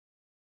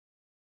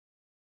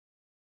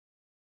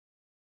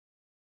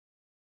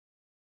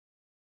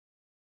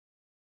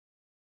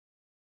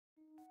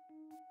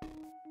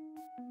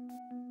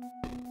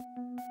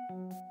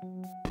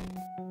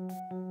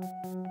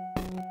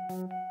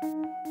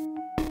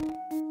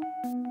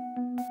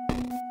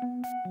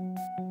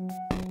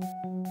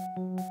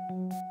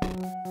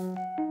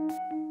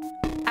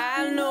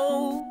I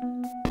know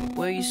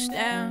where you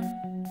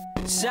stand,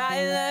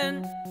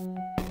 silent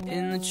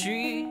in the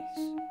trees,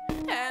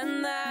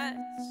 and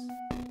that's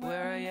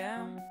where I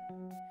am,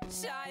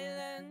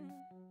 silent.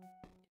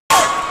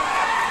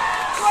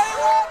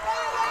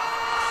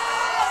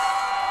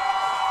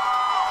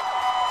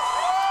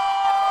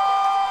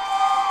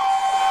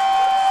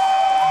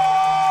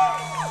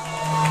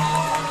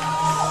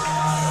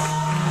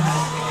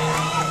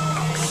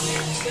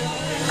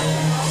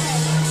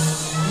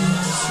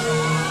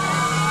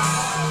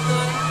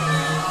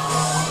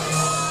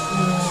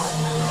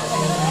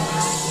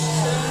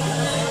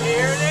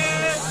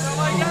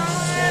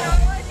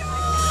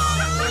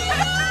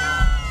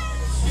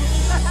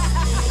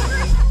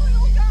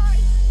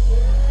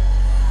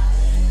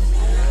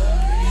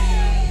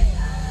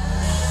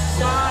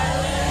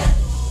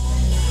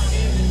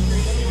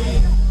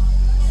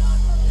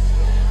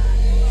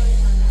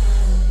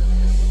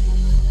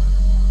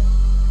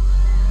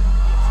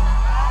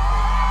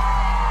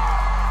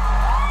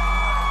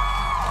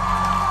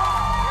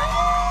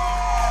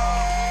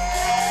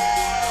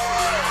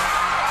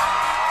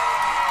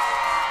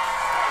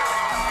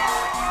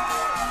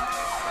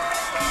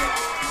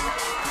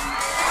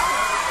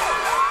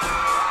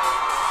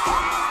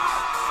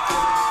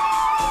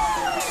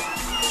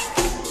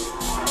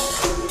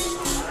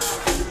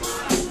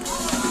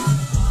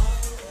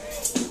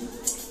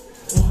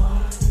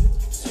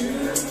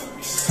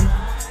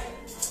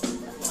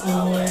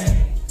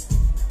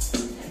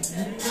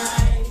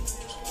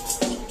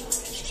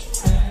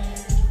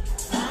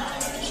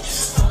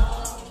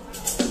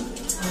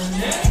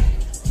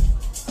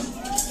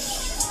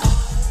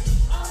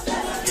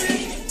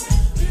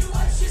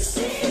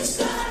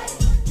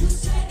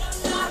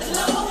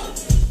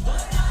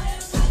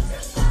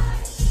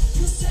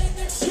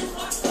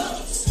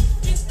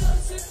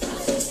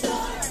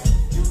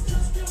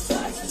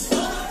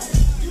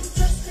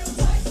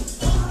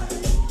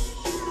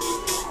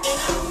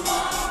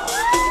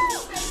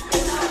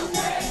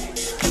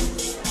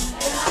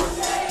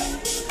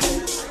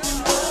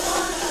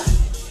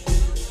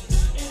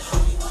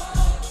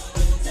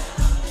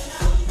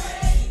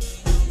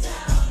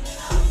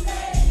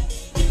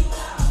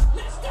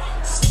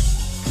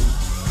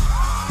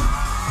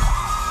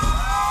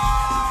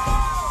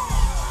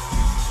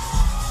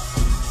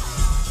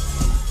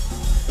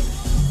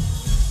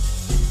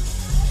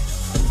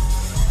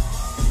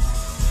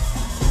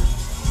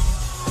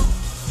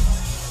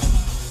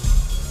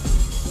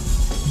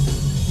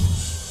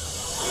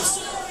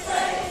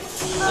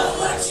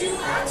 You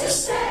have to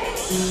say,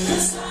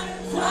 'cause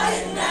I'm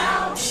quiet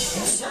now, and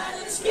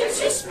silence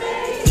gives you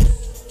space.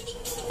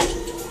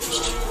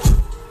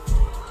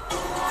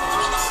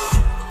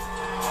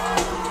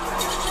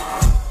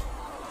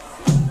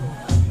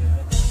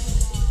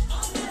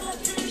 I'll never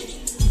be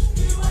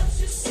what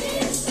you see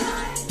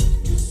inside.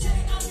 You say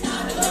I'm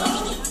not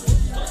alone,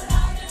 but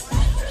I am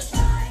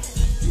petrified.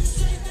 You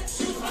say that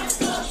you are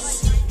close,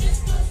 it's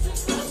close and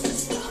close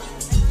is far.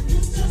 You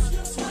just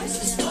feel twice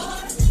as far,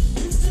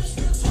 you just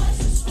feel twice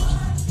as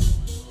far.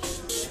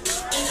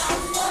 And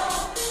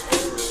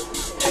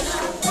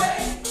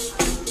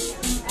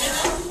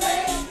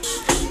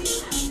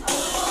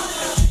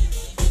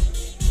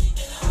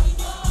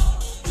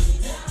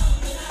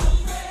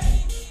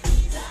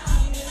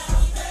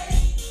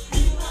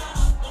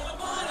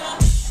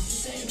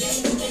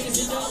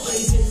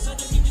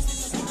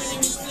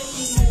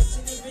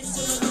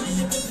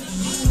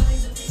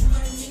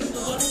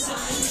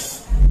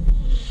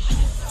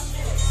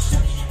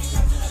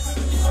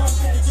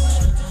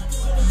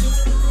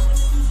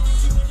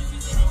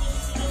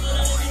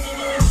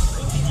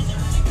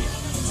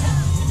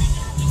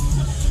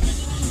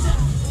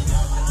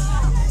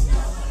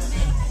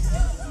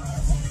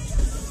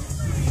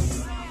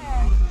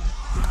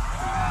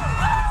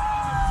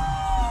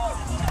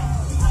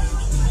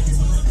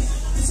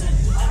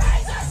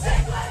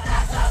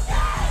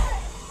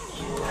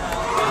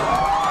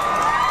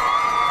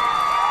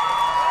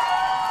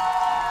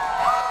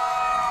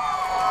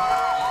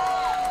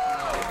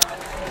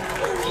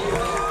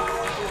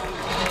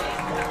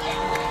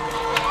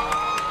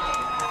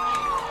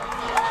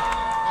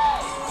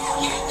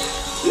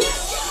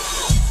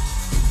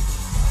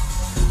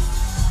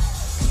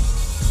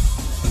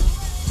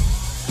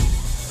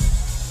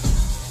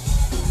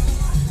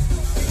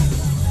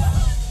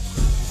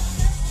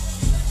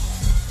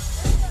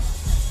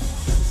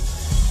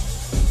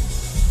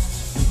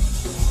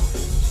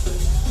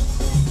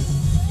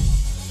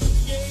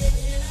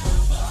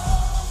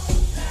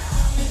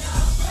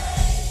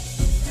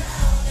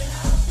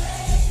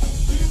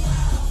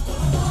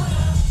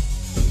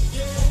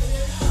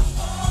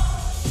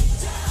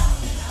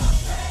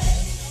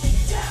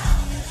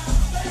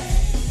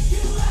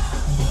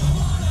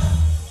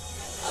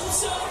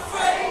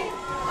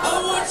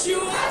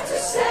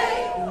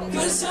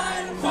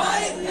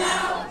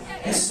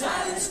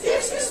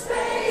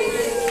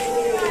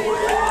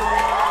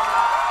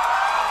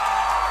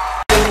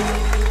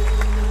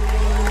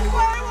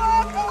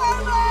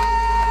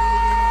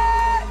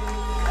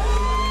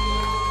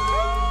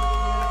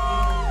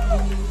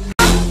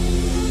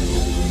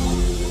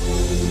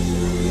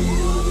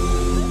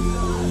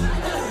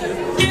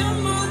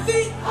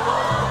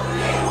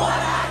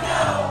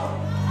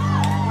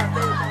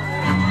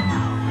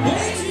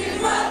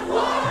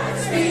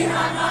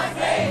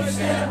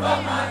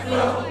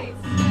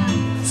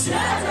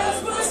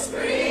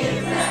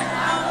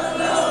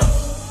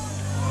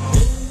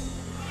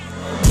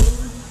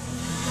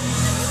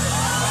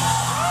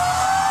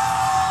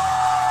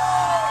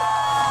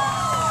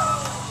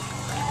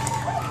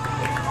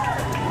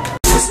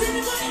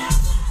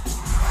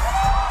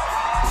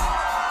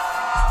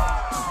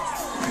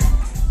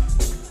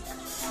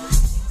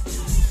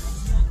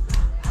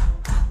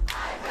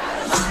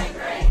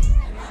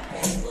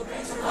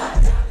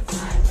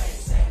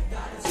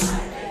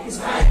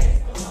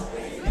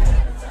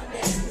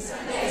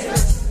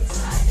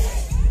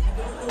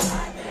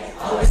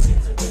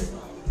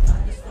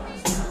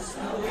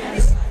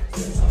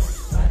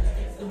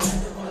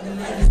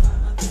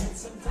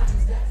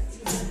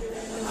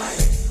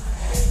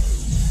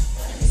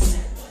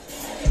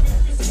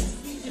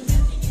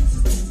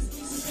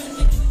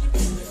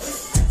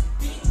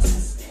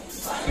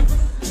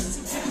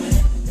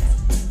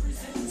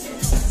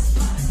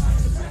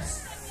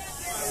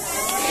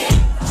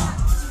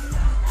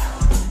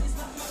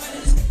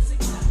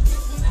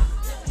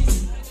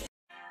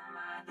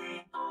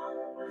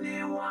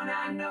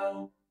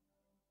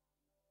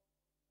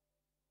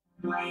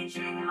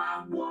waging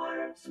my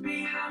wars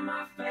behind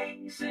my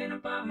face and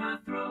above my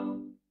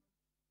throat.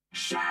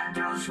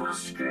 Shadows will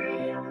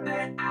scream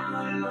that I'm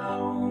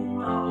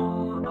alone.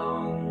 Oh,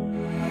 oh.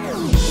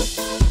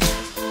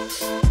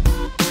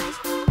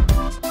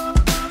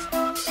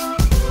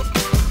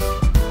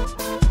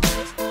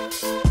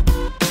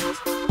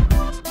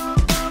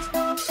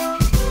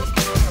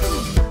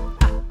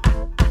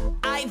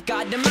 I've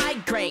got a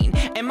migraine,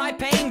 and my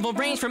pain will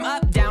range from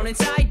up, down, and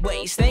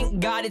sideways. Thank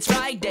God it's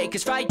Friday,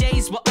 cause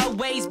Fridays will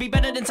always be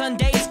better than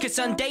Sundays, cause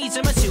Sundays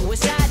are my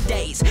suicide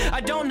days. I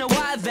don't know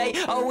why they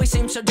always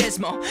seem so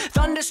dismal.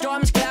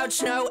 Thunderstorms, clouds,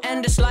 snow,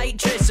 and a slight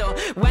drizzle.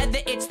 Whether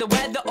it's the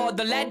weather or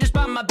the letters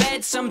by my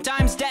bed,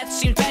 sometimes death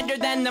seems better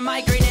than the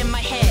migraine in my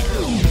head.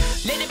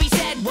 Let it be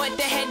said what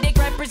the headache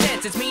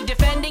represents. It's me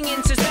defending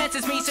in suspense,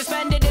 it's me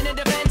suspended in a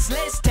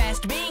defenseless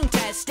test, being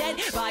tested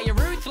by a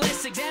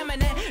ruthless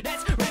examiner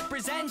that's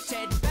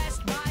represented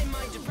best by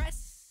my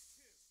depressing.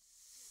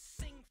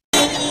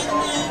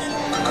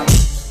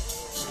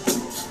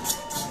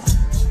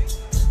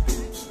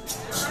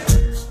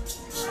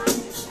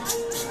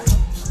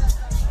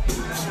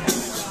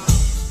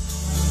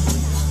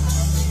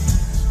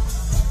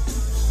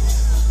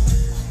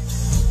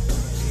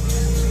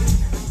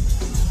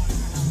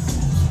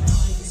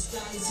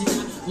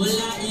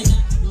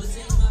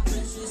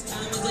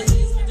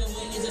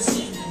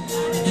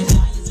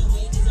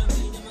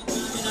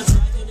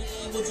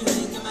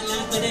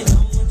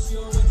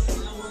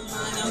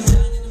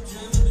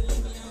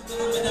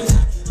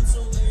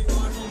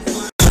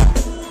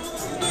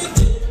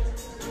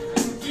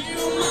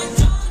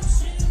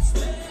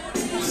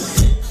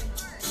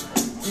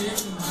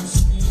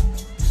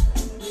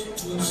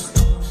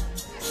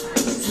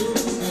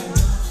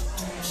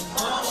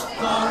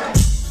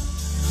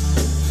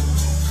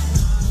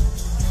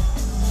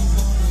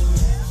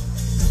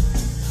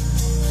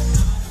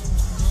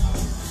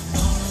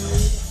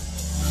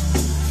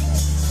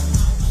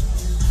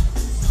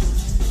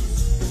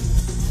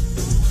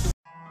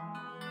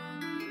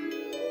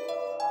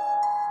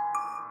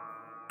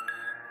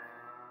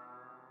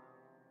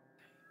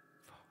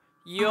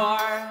 Your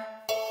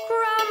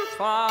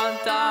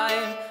grandpa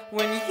died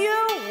when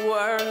you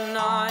were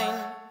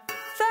 9.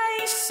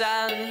 They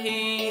said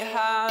he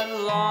had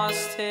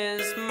lost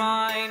his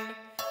mind.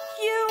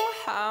 You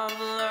have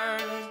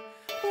learned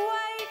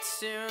way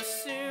too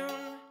soon.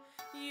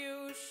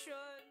 You should.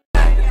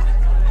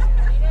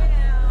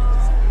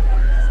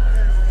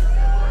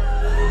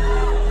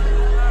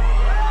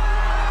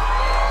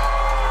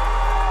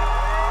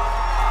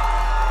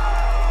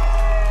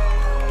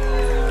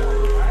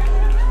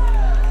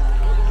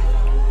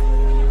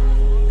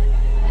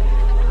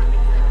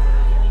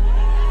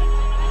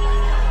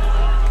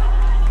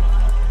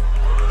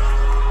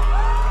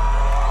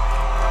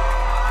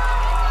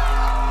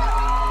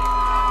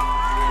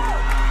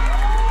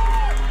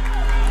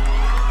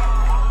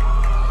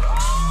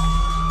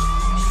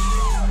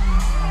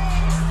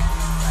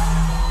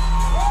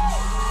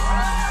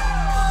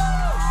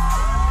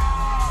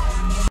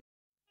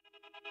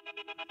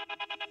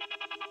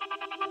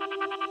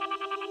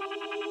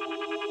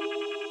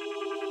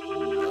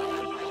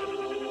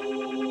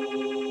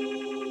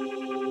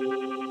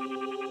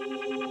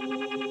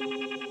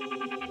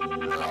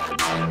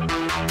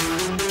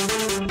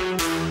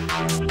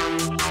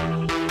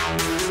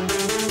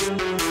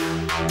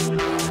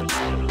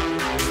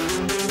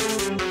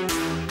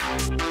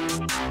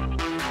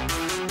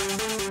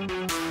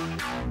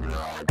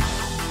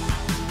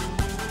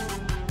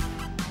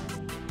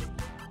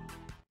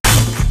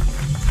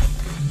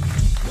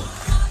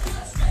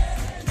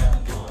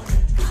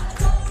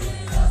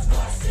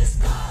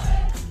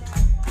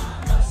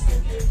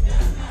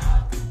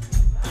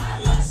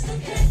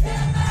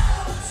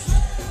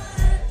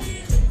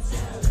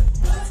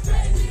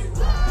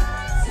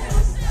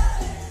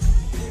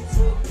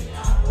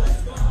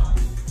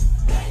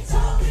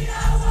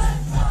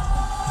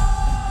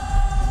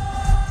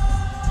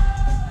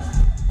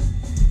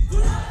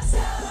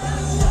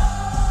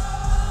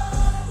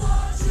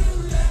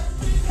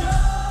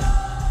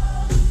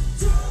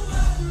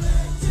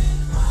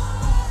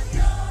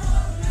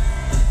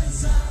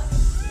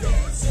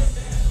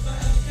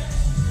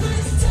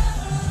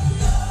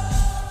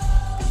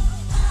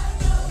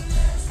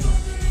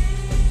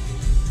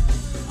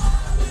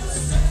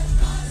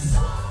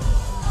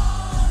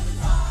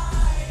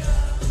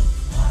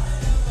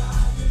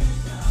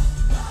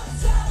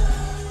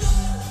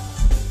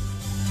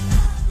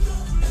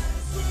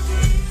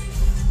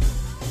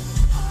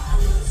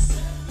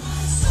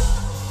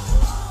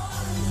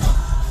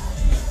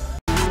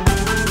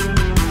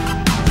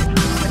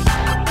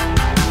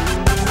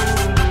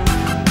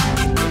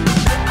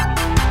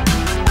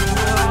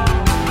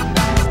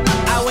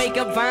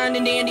 Fine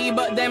and dandy,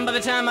 but then by the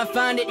time I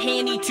find it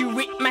handy to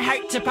rip my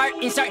heart apart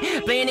and start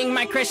planning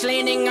my crash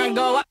landing, I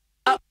go up,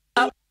 up,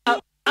 up,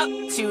 up, up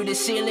to the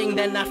ceiling.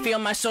 Then I feel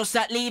my soul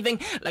start leaving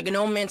like an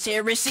old man's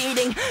hair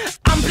receding.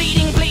 I'm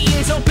bleeding,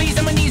 bleeding, so please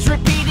on my knees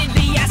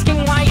repeatedly, asking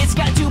why it's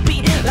got to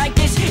be like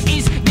this.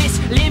 Is this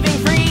living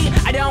free?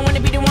 I don't wanna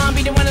be the one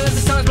who lets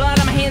the sun's blood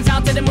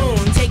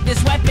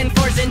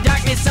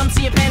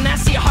see a pen, I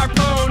see a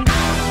harpoon.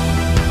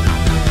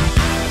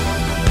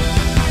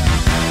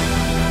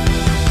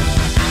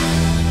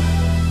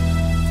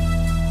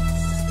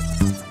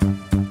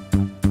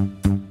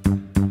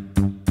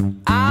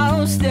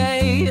 I'll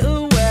stay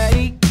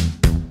awake,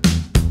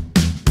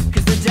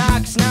 'cause the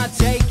dark's not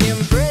taking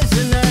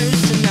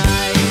prisoners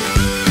tonight.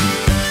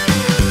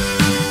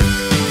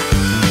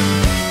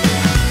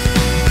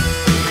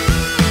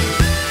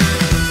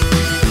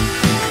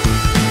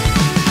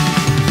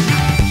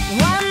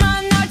 Why am I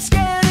not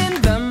scared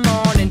in the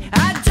morning?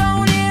 I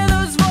don't hear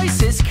those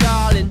voices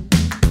calling.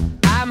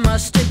 I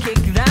must have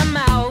kicked them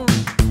out.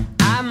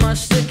 I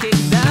must have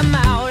kicked them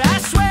out. I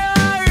swear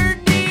I heard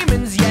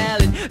demons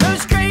yelling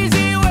those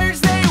crazy words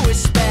they were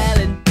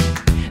spelling.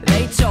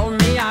 They told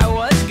me I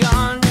was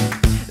gone.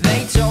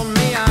 They told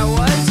me I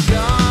was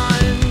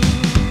gone.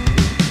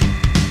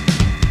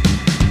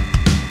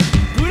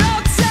 But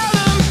I'll tell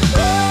them,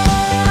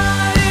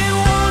 why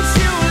won't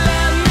you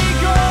let me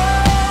go?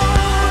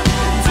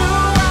 Do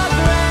I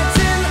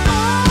threaten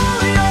all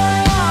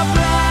your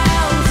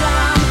plans?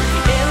 I'm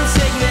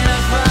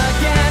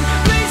insignificant.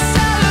 Please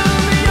tell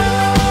them you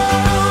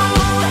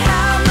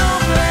have no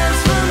plans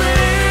for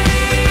me.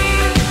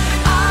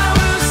 I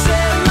will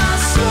set my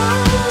soul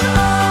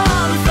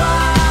on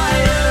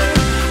fire.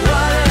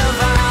 What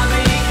have I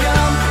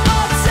become?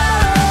 I'll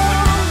tell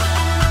them.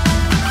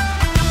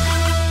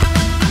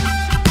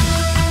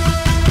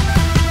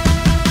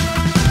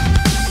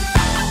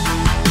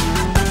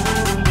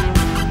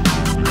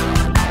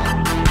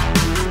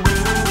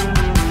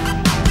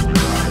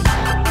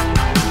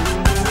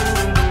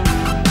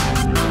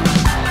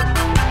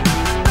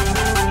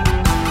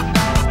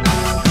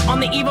 On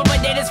the eve of a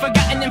day that's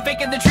forgotten and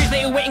fake of the trees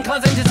they await and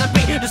close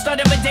anticipate the start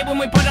of a day when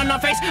we put on our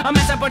face a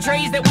mess that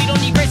portrays that we don't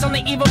need grace. On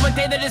the eve of a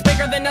day that is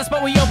bigger than us,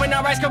 but we open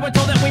our eyes 'cause we're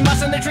told that we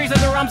must. And the trees are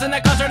the arms and the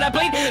culture that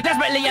bleed,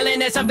 desperately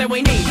yelling it's something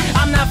we need.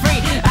 I'm not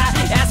free, I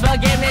ask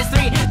forgiveness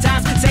 3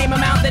 times, same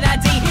amount that I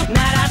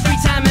denied. I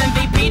 3-time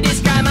MVP this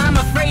crime. I'm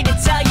afraid to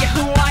tell you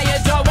who I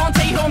adore, won't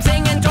tell you who I'm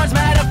singing towards.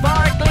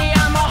 Metaphorically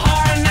I'm a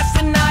whore, and that's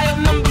denial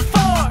number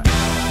 4.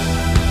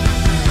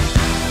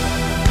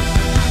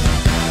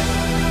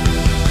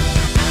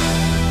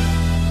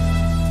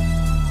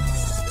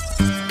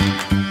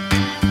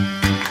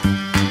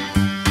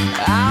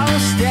 I'll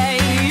stay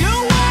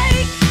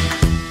awake,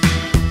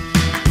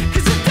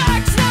 'cause the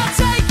dark's not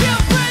taking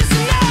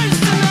prisoners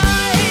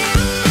tonight.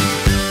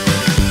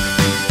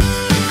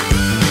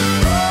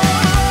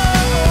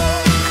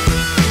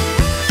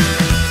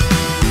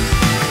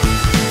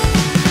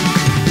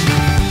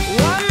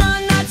 Why am I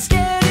not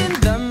scared in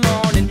the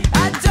morning? I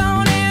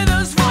don't hear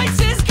those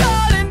voices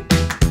calling.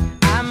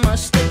 I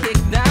must have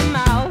kicked them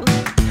out.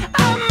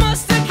 I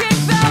must have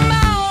kicked them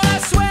out. I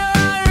swear I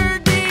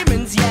heard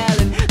demons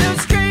yelling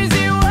those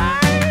crazy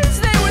words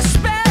they were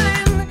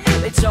spelling.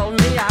 They told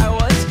me I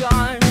was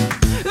gone.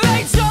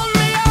 They told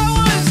me I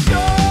was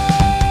gone.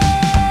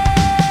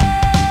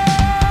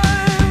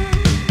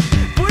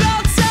 But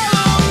I'll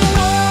tell them,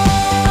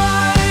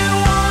 why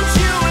won't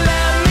you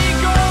let me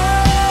go?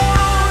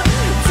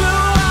 Do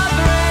I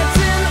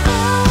threaten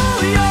all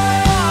your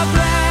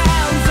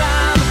plans?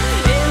 I'm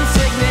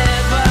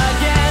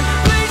insignificant.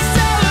 Please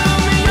tell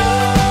them you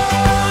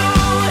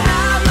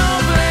have no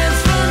plans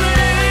for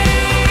me.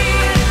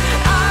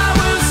 I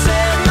will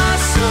set my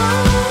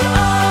soul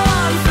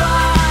on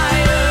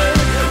fire.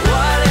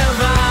 What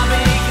have I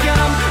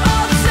become?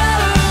 I'll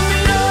tell them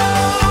you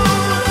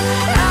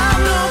have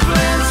no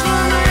plans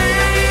for me.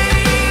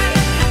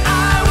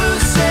 I will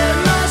set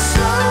my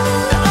soul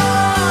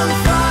on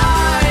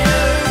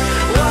fire.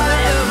 What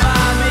have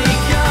I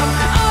become?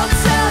 I'll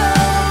tell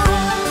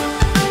them.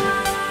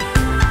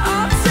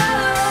 I'll tell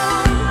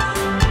them.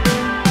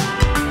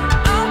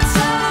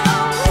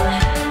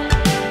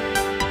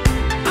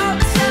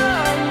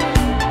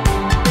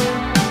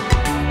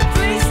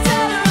 Please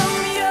tell them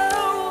you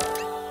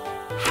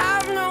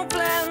have no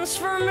plans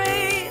for me.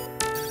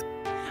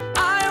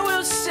 I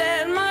will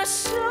set my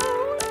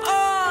soul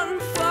on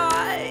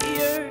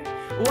fire.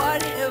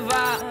 What have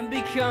I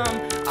become?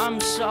 I'm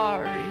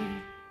sorry.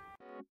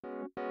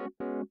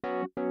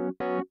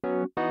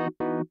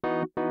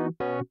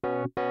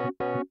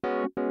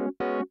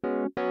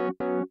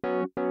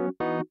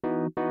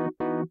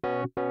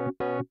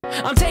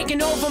 I'm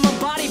taking over my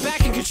body,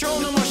 back in control,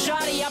 no more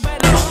shoddy. I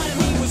bet a lot of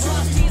me was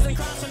lost, tears and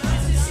crossing eyes.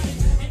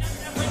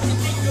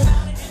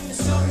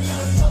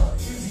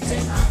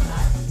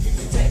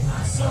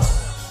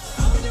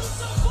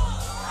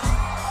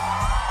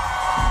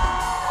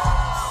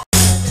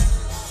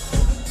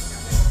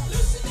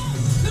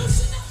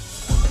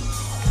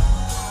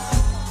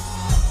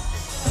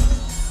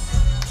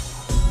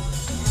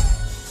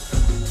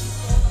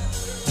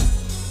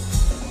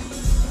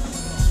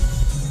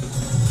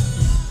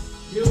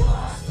 You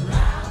are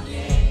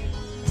surrounding,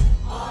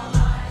 all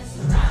my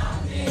surroundings.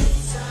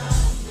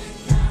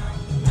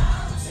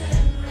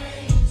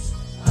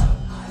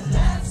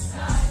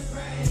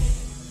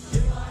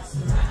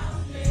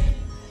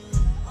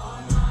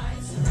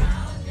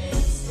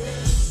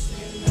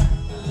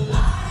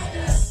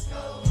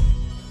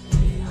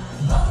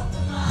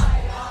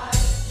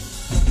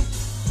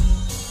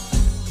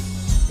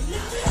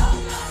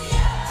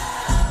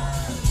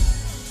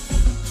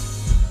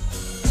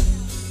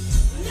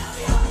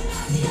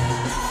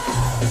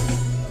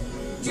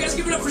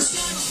 it up for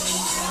Stabilization.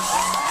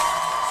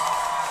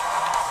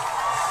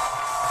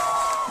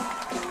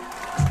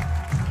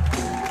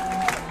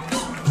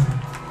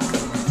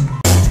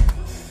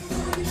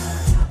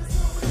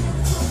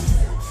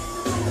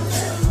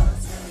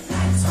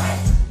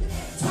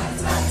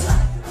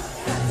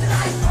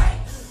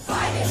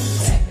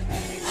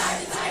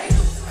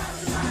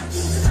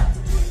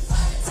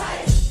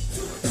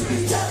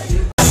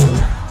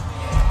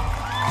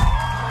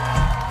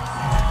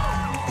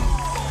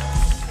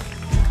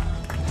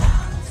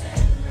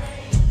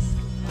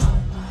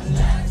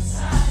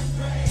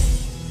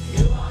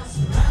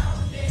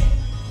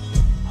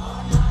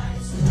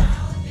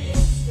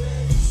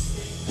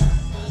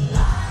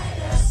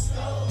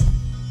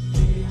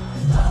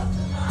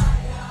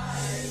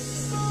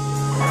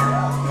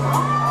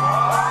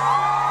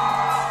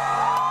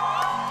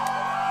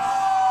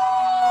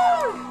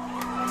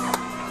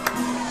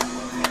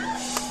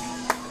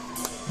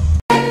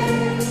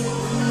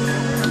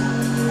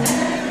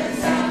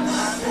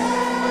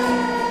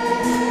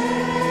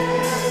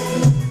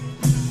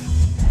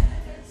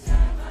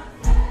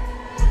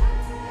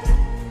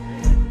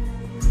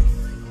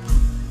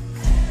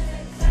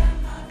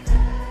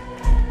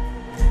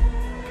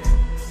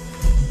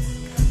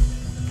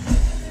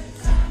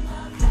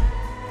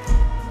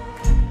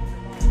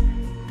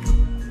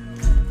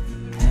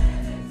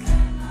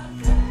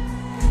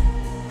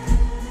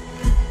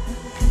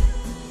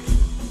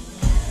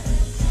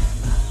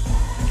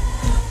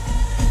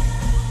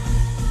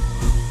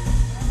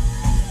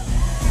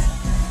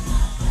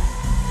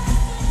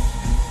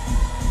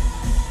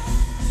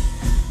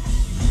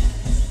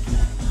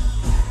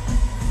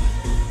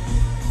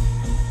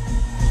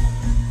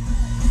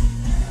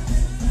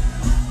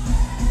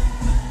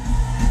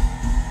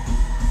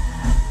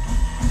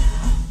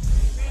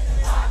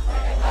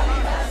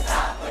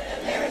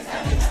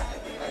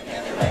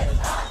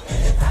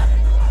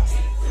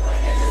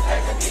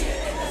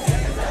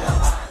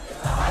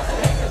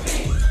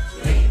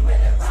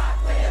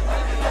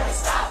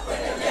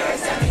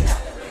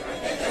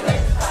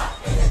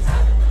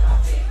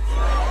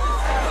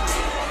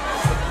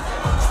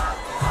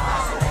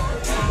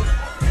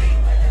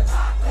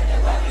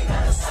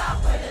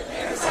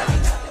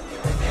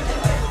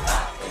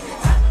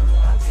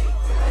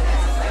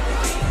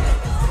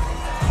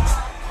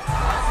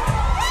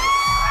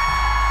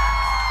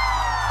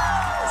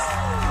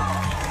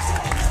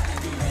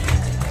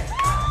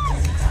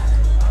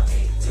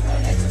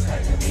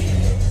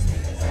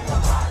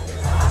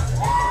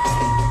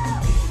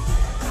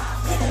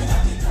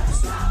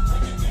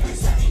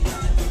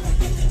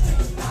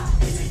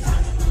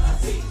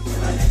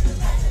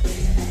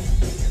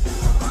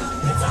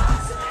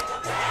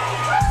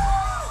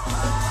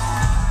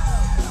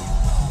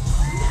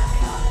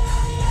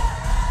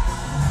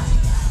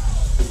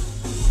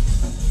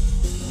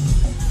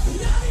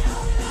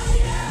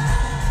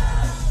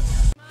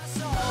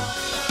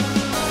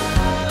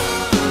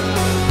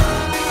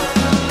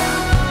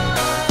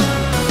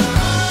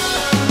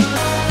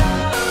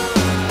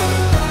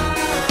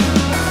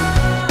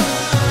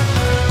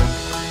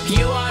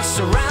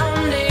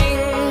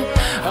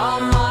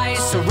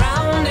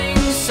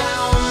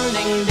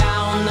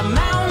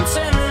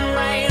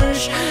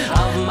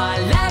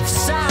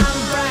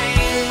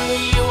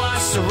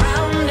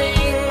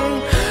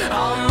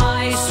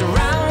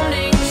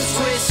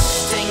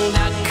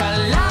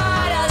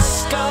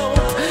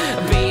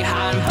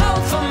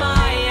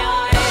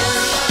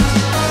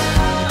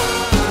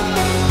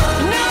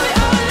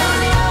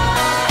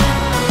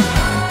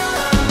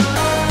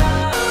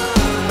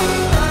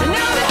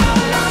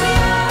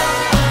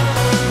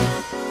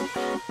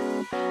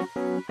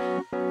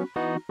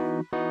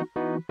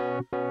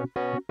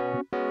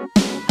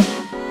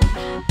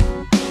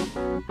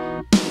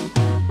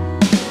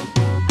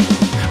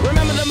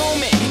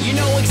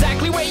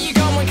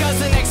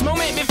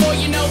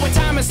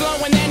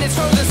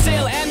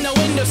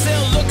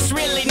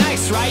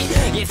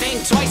 You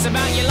think twice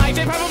about your life,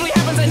 it probably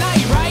happens at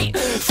night, right?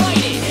 Fight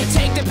it,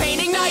 take the pain,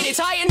 ignite it,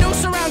 tie a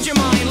noose around your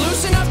mind,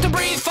 loose enough to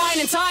breathe fine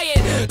and tie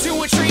it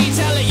to a tree.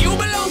 Tell it you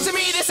belong to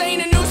me, this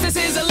ain't a noose, this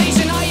is a leash,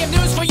 and I have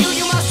news for you,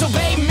 you must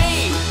obey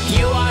me.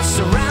 You are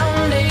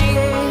surrounding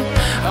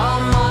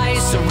all my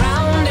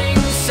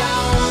surroundings,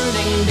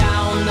 sounding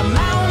down the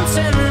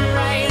mountain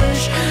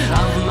range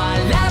of my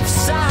left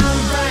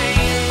side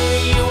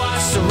brain. You are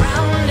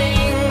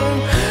surrounding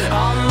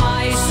all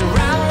my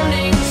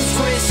surroundings,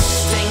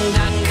 twisting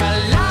that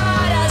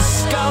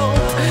kaleidoscope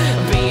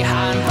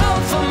behind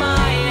both of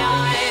my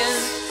eyes.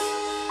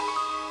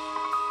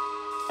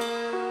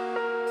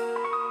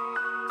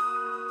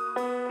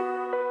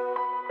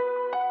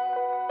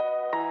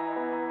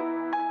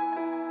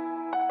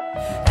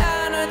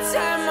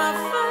 Anytime I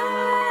fall,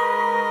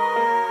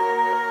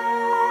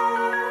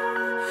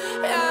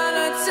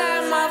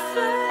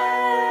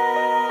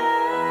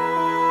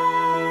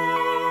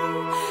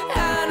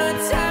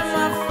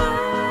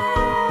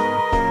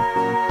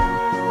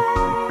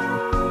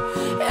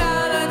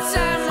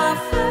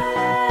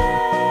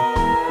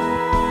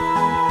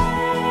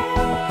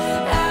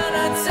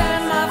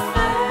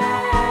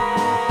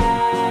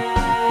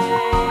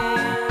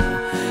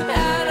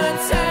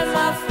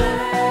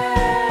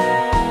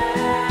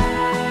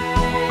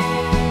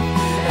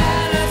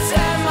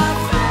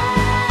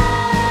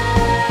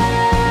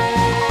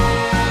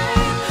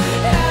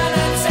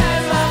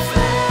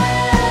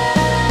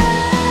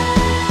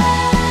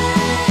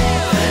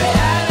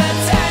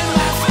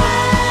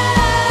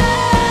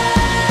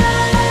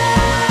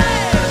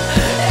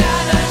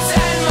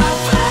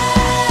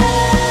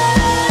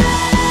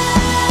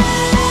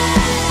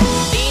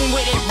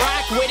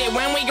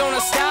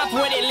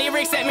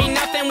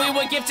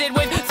 gifted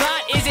with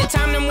thought. Is it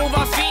time to move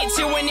our feet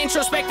to an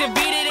introspective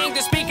beat? It ain't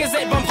the speakers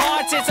that bump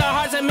hearts, it's our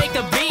hearts that make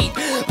the beat.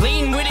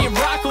 Lean with it,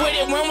 rock with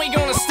it, when we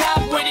gonna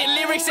stop with it?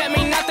 Lyrics that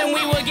mean nothing,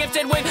 we were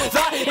gifted with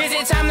thought. Is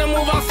it time to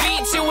move our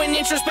feet to an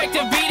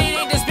introspective beat? It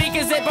ain't the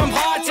speakers that bump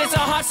hearts, it's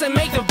our hearts that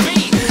make the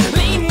beat.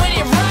 Lean with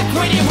it, rock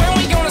with it, when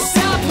we gonna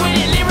stop with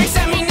it? Lyrics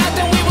that mean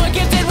nothing, we were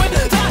gifted with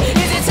thought.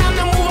 Is it time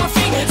to move our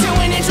feet to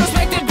an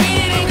introspective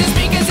beat? It ain't the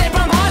speakers that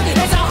bump hearts,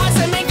 it's our hearts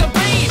that make the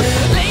beat.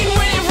 Lean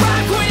with it,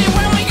 rock with it,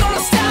 when we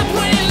gonna stop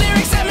with it?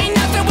 Lyrics that mean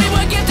nothing, we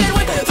were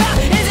gifted with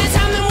thought. Is it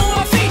time to move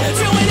our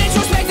feet to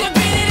an introspective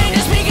beat? It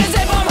ain't the speakers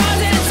that bump hearts,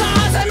 it's our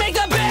hearts that make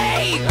the beat.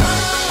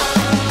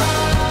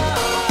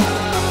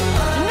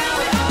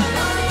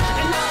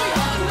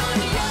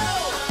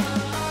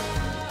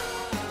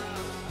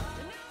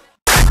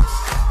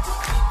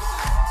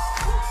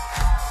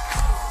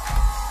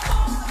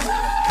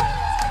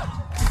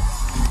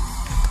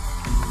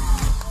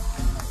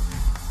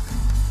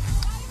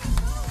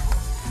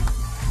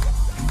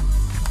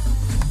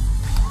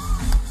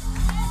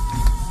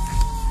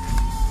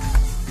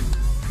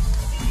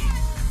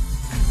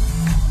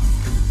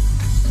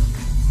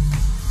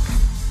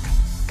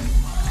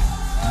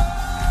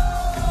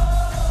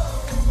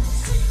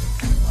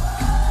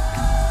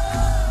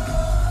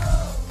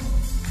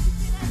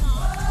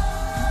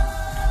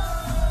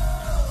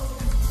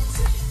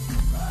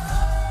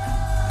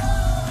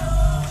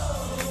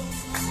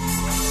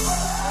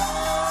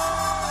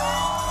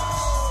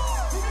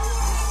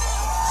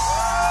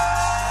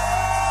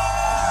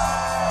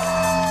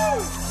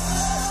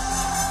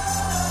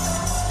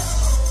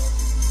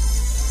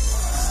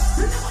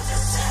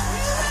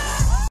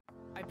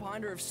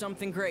 Of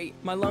something great,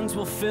 my lungs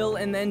will fill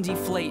and then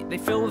deflate. They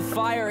fill with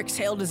fire,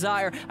 exhale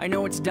desire. I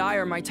know it's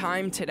dire, my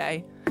time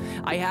today.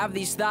 I have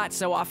these thoughts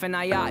so often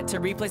I ought to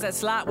replace that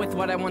slot with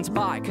what I once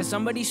bought. Cause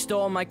somebody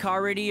stole my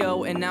car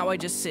radio and now I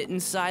just sit in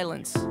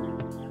silence.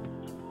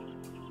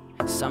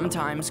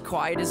 Sometimes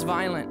quiet is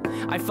violent.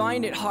 I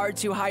find it hard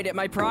to hide it.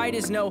 My pride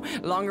is no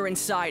longer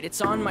inside.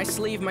 It's on my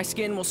sleeve, my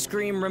skin will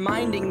scream,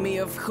 reminding me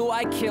of who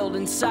I killed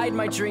inside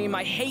my dream.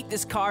 I hate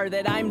this car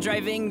that I'm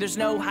driving. There's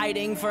no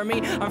hiding for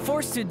me. I'm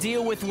forced to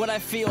deal with what I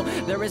feel.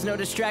 There is no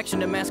distraction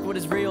to mask what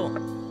is real.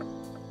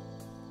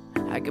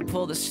 I could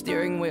pull the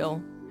steering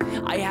wheel.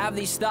 I have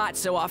these thoughts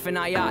so often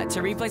I ought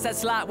to replace that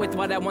slot with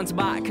what I once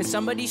bought. Cause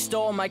somebody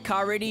stole my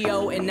car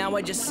radio and now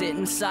I just sit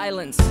in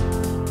silence.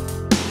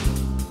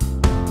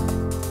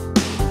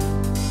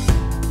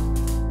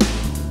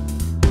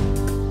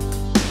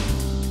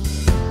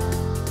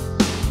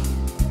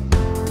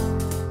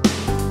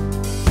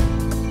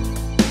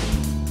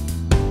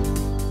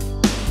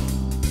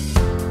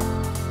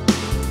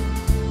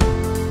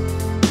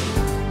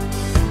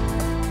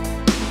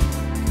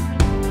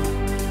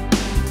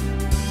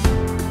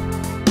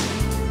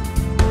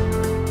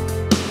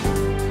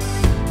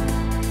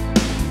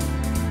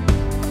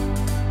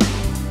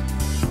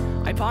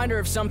 Ponder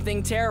of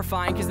something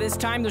terrifying, cause this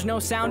time there's no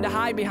sound to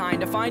hide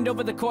behind. I find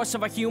over the course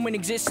of our human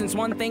existence,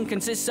 one thing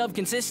consists of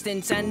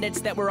consistence, and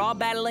it's that we're all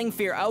battling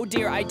fear. Oh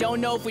dear, I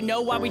don't know if we know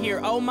why we're here.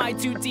 Oh my,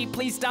 too deep,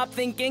 please stop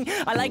thinking.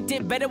 I liked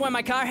it better when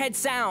my car had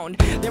sound.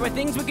 There are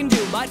things we can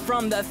do, but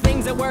from the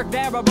things that work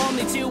there are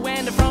only two,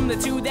 and from the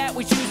two that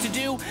we choose to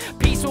do,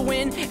 peace will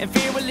win and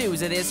fear will lose.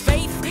 There's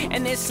faith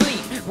and there's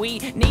sleep. We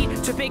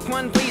need to pick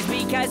one, please,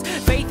 because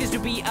faith is to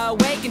be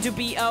awake, and to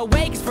be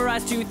awake is for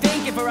us to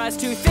think, and for us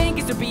to think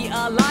is to be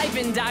alive.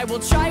 And I will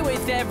try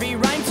with every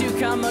rhyme to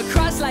come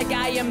across like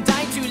I am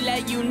dying to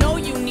let you know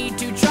you need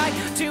to try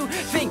to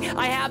think.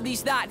 I have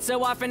these thoughts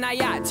so often I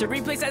ought to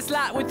replace that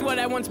slot with what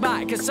I once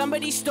bought. Cause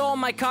somebody stole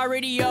my car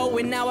radio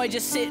and now I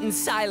just sit in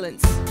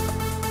silence.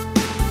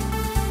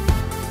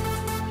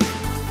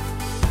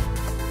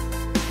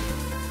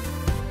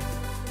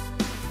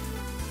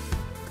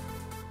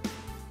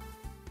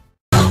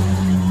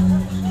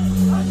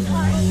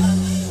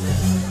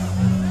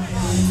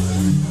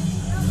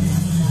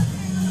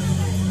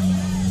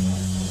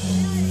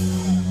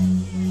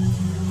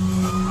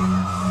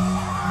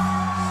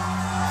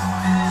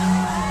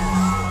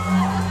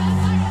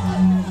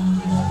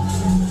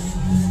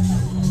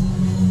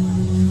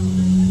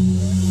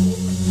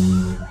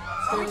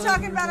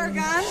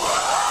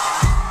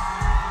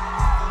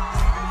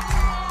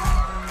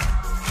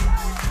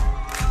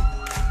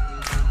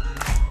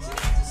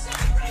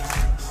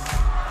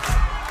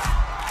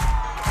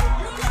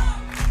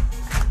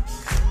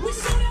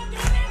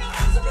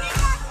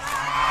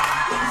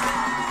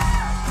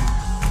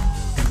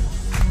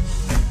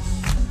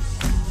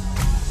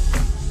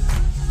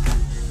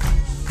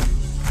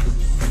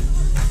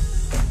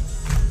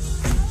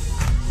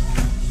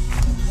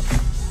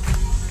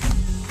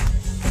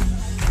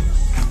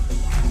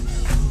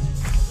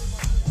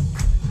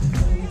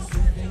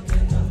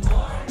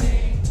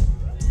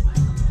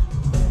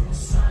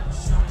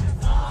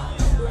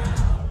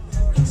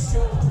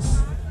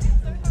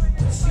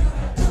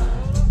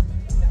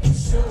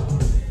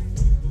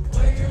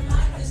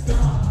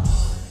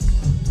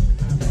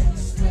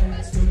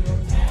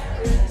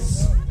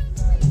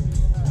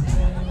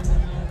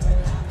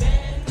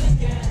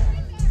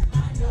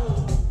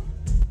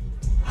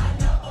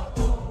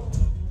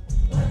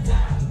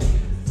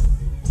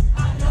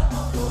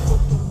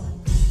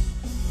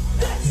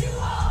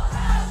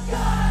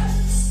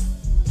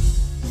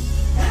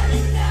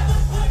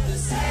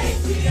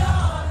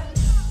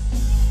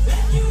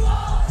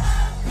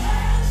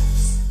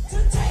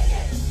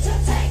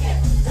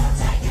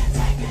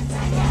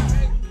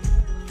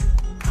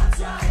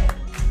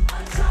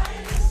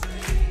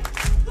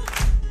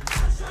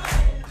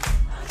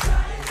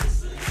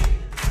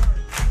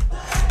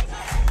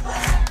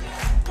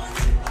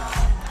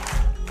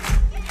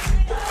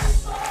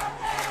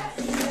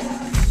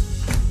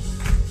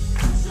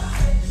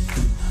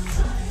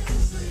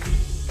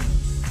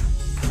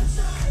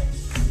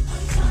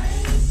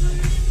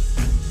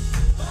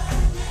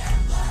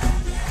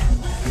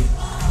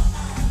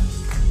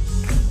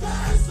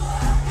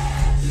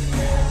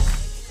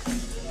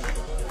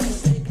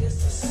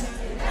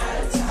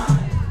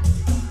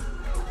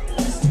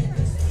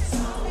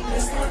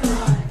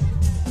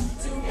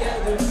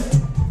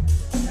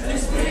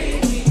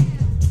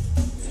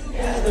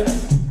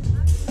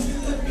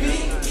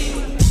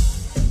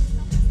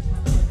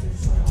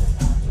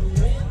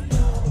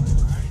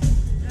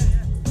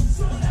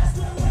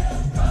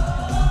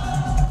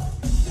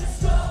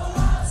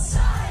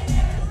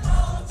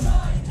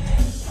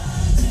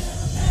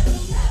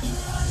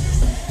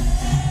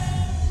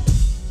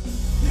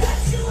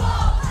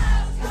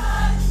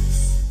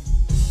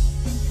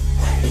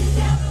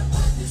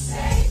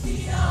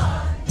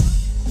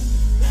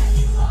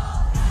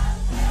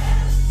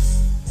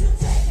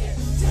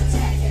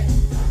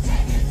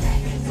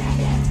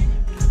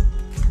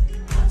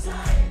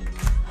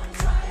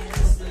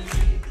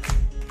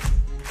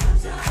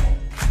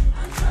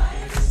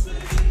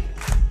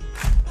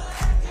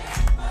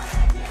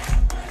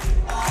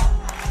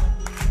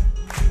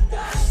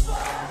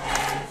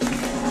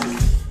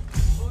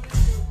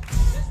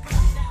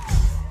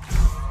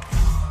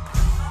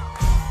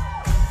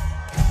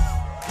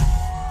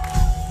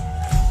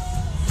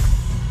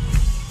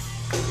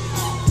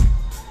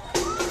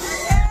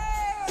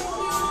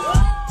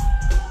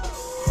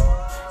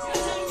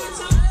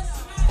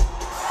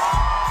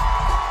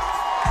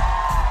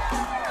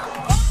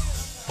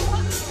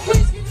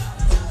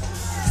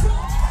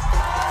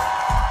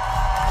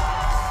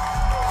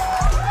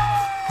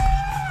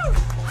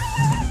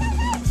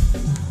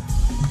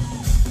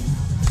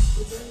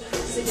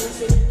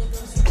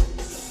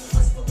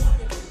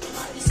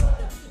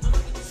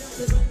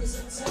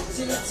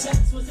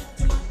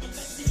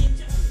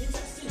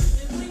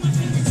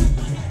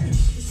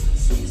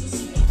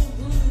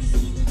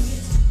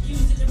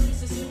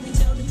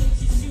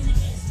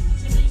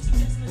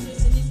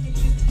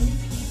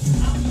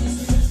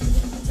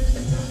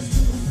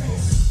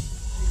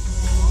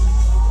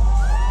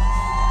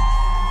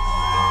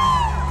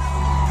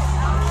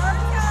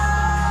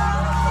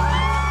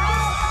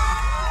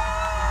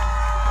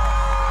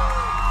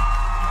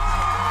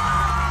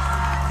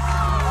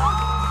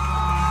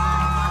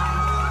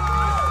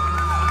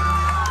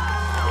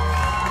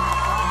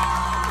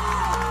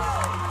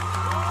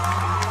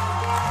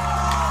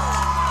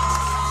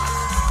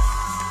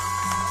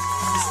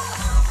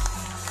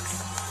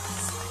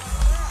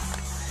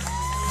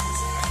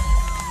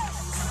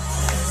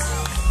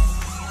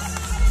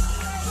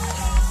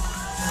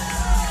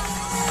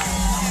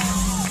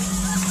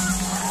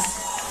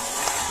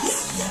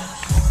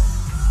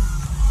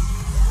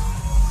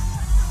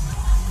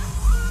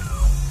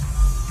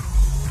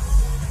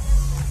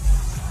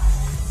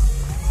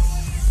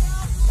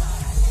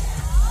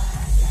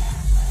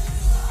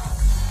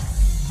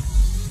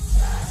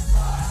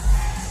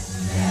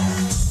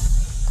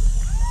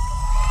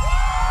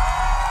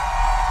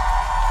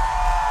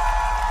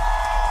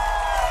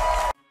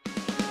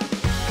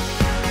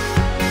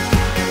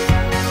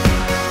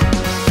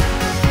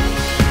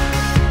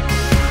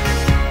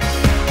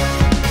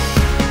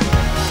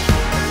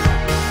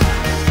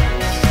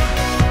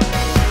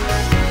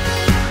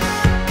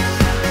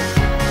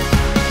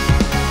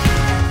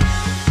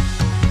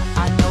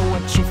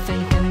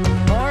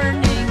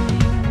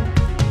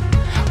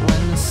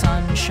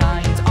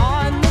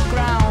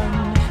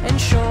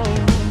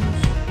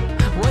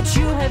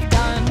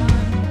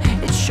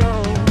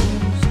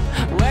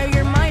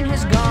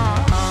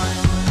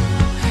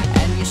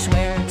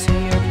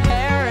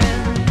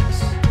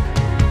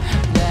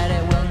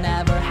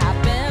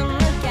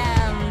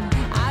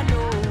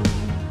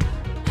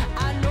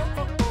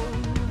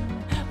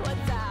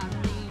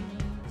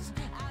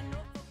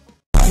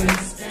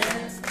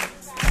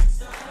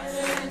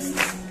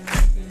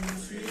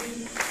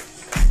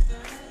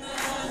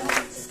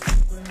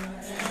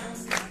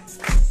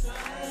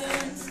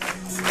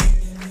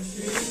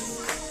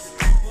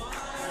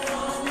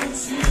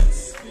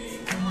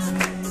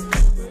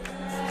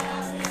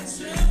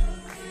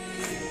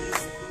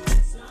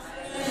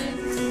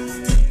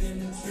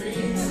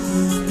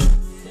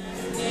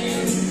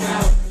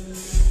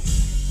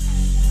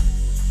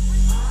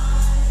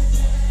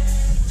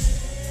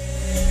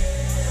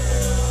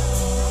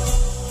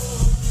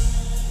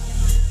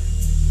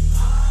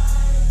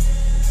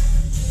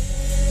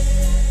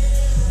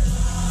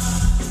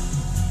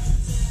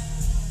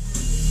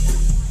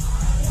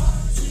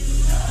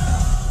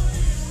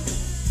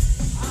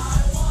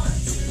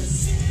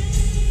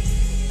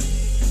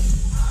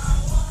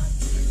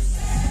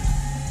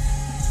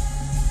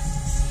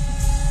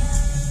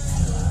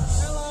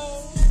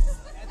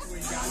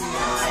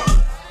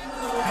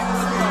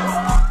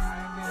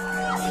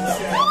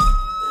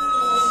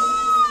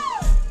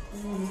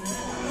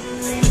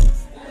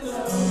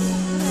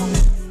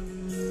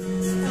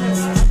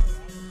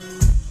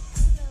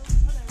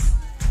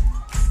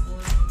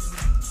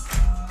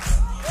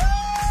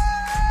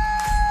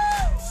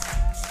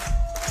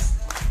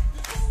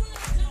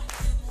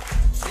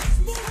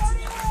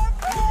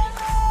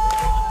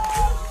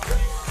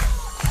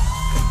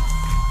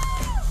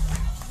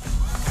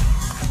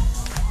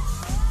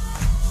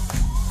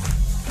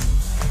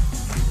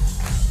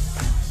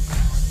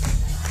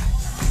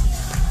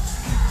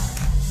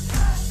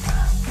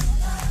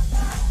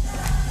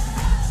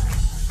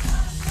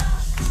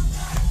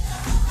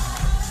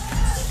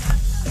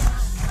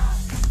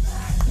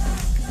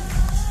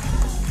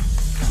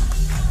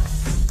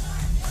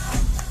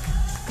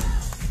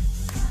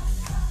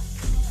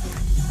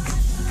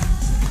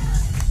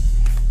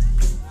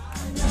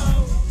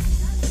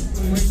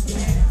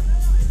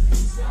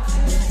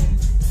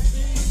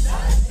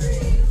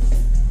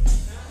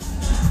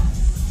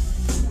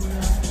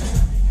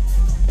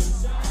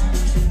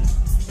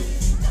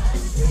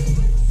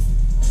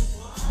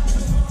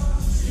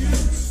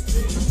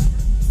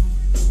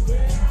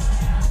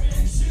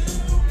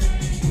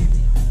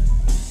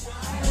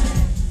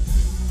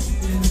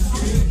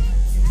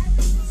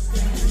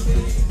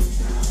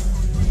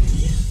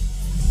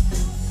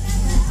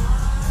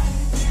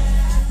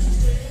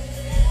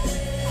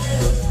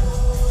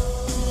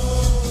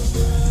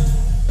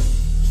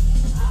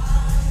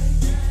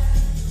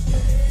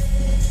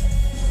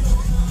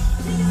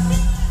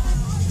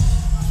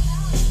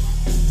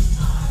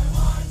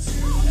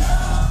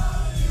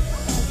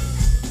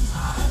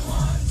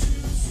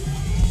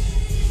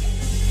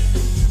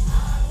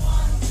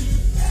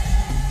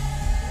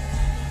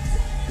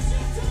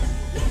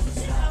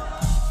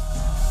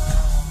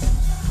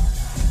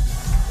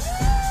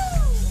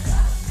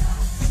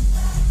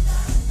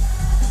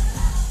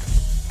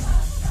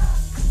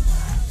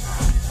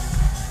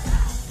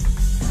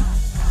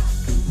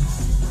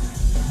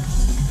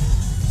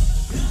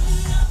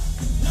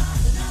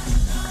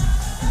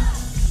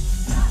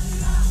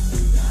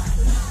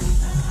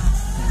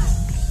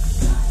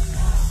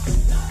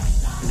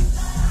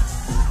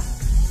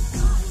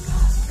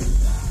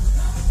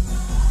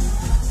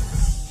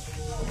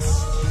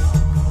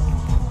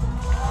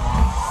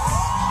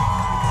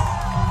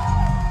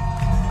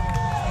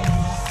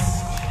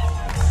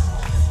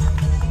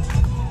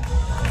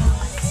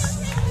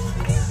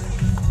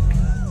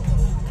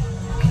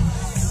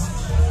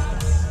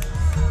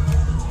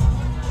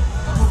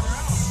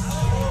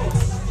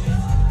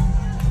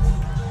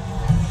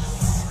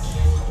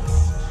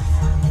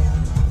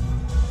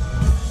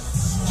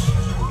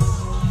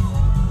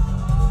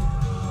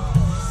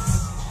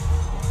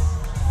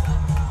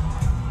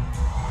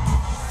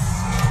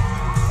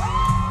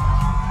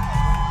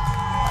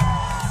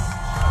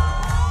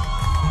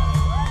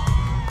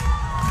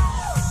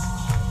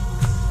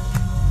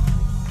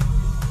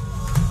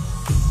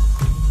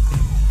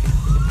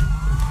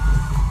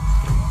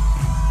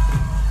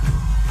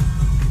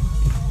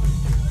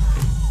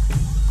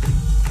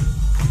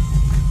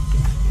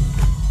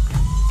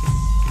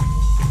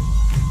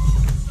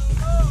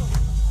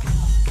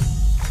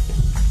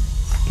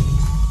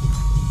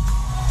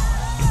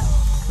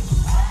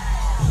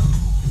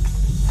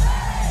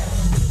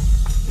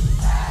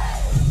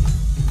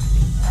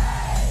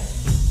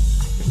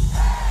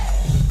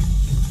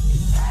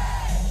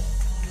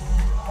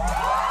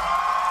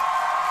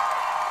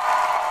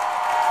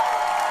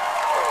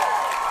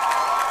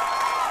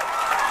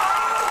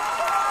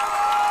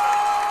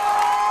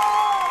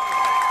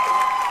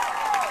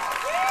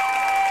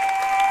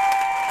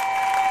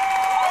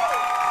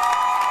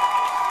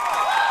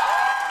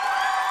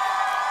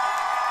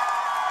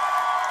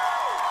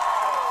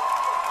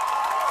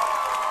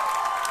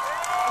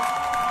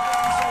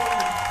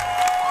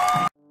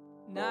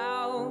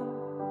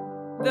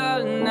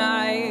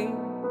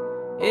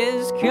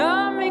 Come